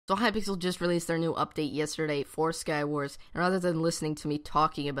So Hypixel just released their new update yesterday for Skywars, and rather than listening to me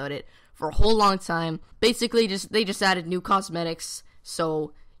talking about it for a whole long time, basically they just added new cosmetics,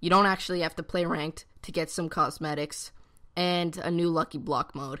 so you don't actually have to play ranked to get some cosmetics, and a new lucky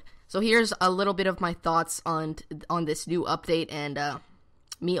block mode. So here's a little bit of my thoughts on this new update, and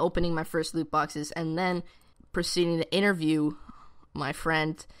me opening my first loot boxes, and then proceeding to interview my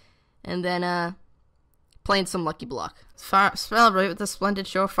friend, and then playing some lucky block. Celebrate with a splendid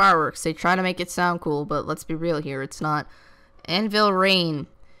show of fireworks. They try to make it sound cool, but let's be real here, it's not. Anvil Rain.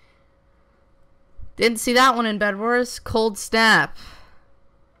 Didn't see that one in Bed Wars. Cold Snap.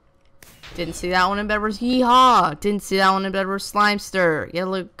 Didn't see that one in Bed Wars. Yeehaw. Didn't see that one in Bed Wars. Slimester.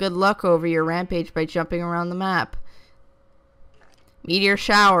 Get good luck over your rampage by jumping around the map. Meteor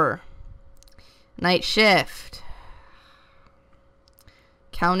Shower. Night Shift.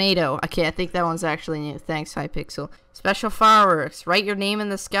 Calnado. Okay, I think that one's actually new. Thanks, Hypixel. Special Fireworks. Write your name in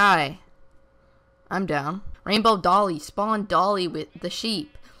the sky. I'm down. Rainbow Dolly. Spawn Dolly with the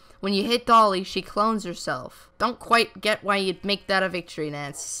sheep. When you hit Dolly, she clones herself. Don't quite get why you'd make that a victory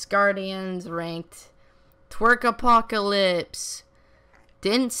dance. Guardians ranked. Twerk Apocalypse.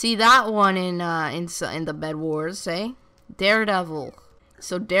 Didn't see that one in the Bed Wars, eh? Daredevil.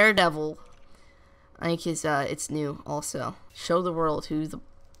 So Daredevil, I think it's new also. Show the world who the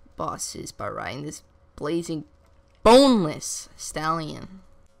boss is by riding this blazing, boneless stallion.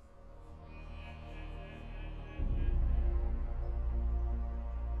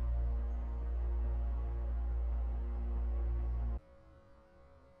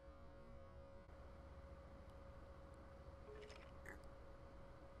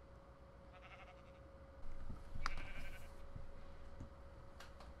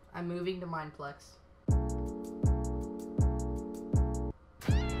 I'm moving to Mindplex.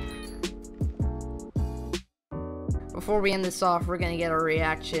 Before we end this off, we're gonna get a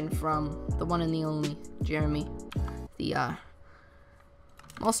reaction from the one and the only Jeremy, the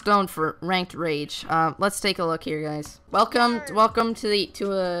most known for ranked rage. Let's take a look here, guys. Welcome to a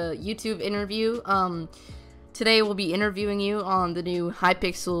YouTube interview. Today we'll be interviewing you on the new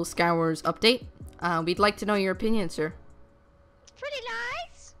Hypixel Skywars update. We'd like to know your opinion, sir. It's pretty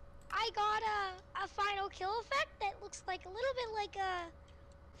nice. I got a final kill effect that looks like a little bit like a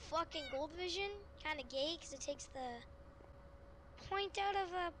fucking Gold Vision, kind of gay because it takes the point out of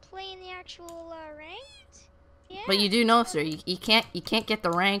playing the actual ranked. Yeah. But you do know, sir, you can't get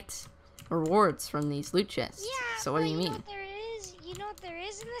the ranked rewards from these loot chests. Yeah. So what do you mean? Know what there is? You know what there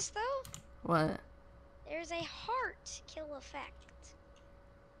is in this though? What? There's a heart kill effect.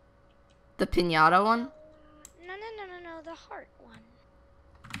 The pinata one? No, the heart one.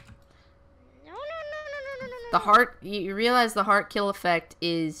 No. The heart, you realize the heart kill effect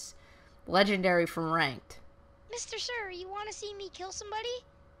is legendary from ranked. Mr. Sir, you want to see me kill somebody?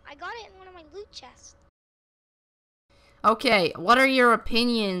 I got it in one of my loot chests. Okay, what are your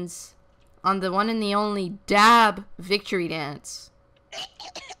opinions on the one and the only dab victory dance?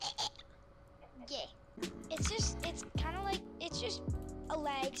 Yeah. It's kind of like, it's just a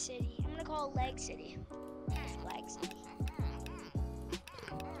lag city. I'm gonna call it lag city. Lag city.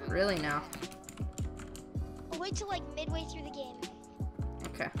 Really now? I'll wait till like midway through the game.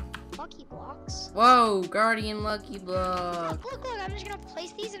 Okay. Lucky blocks. Whoa, Guardian Lucky Block. Look, I'm just gonna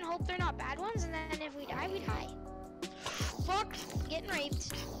place these and hope they're not bad ones, and then if we die, we die. Fuck, getting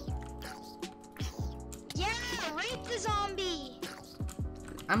raped. Yeah, rape the zombie.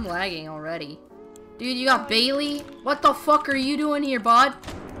 I'm lagging already. Dude, you got Bailey? What the fuck are you doing here, bud?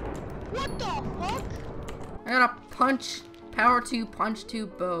 What the fuck? I got a punch, power 2, punch 2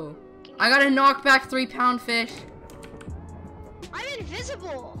 bow. I got a knockback 3-pound fish. I'm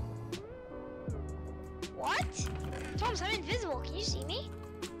invisible. What? Thomas, I'm invisible. Can you see me?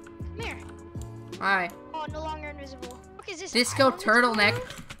 Come here. Hi. Oh, no longer invisible. What is this? Disco turtleneck.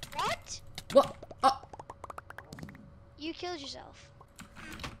 What? What? Oh. You killed yourself.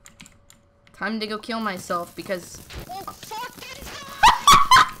 Time to go kill myself because... Oh, fuck.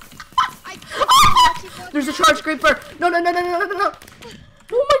 There's a charge creeper. No.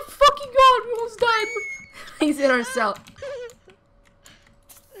 Oh my fucking god, we almost died. He's in our cell.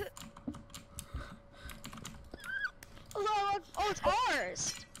 Oh, it's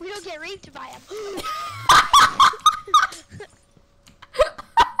ours. We don't get raped by him.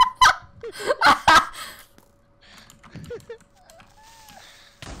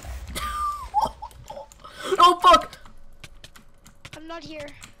 Oh fuck! I'm not here.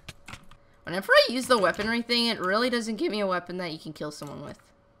 Whenever I use the weaponry thing, it really doesn't give me a weapon that you can kill someone with.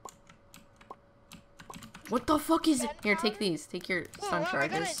 What the fuck is it? Here, take these. Take your stun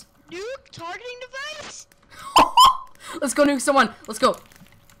charges. I got a nuke targeting device? Let's go nuke someone. Let's go.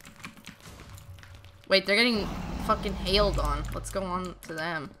 Wait, they're getting fucking hailed on. Let's go on to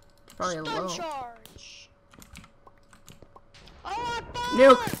them. Probably a Stun low. charge.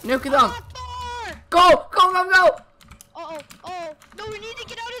 Nuke them. Go! Go, go, go! Uh-oh, oh, no, we need to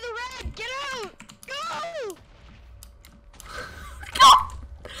get out of the red! Get out! Go!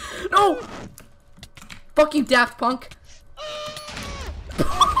 No! Fuck you, Daft Punk.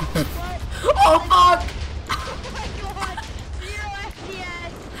 Oh, fuck! Oh my god! 0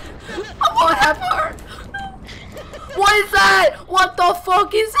 FPS! I'm on half heart! What is that? What the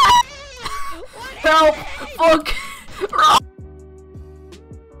fuck is that? Help! Fuck!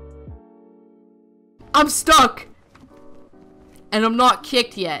 I'm stuck! And I'm not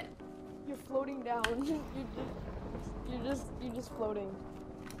kicked yet. You're floating down. You're just floating.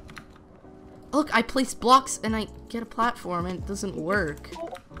 Look, I place blocks and I get a platform and it doesn't work.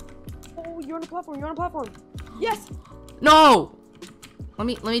 Oh, you're on a platform. You're on a platform. Yes. No! Let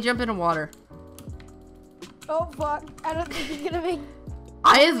me jump into water. Oh fuck! I don't think he's gonna make.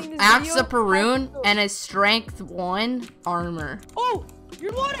 I have Axe of Perun and a Strength 1 armor. Oh,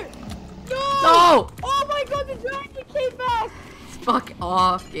 you're in water. No! No! Oh my god, the dragon came back. Fuck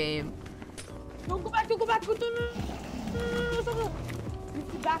off, game. Don't go back. Don't go back. No. Stop. You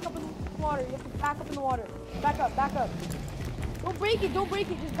have to back up in the water. You have to back up in the water. Back up. Back up. Don't break it. Don't break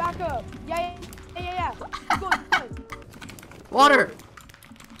it. Just back up. Yeah. Keep going. Water!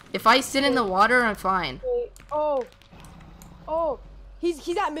 If I sit in the water, I'm fine. Wait. Oh.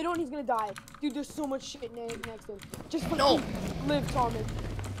 He's at middle and he's gonna die. Dude, there's so much shit next to him. Just No. Live, Thomas.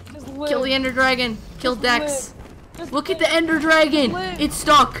 Just live. Kill the Ender Dragon. Kill Just Dex. Just Look at live. the Ender Dragon. Live. It's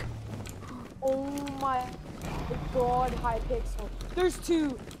stuck. Oh my god, Hypixel. There's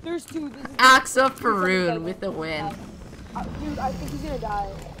two. This is Axe of Perun with a win. Dude, I think he's gonna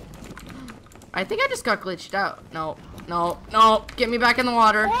die. I think I just got glitched out. No. Get me back in the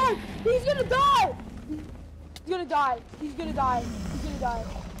water. Oh, he's gonna die. He's gonna die.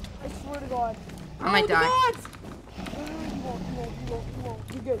 I swear to God. I might die. No, you won't.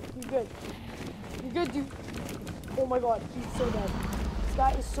 You're good, dude. Oh my god, he's so dead. This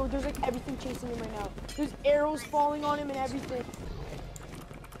guy is so, there's like everything chasing him right now. There's arrows falling on him and everything.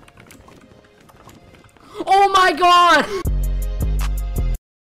 Oh my god!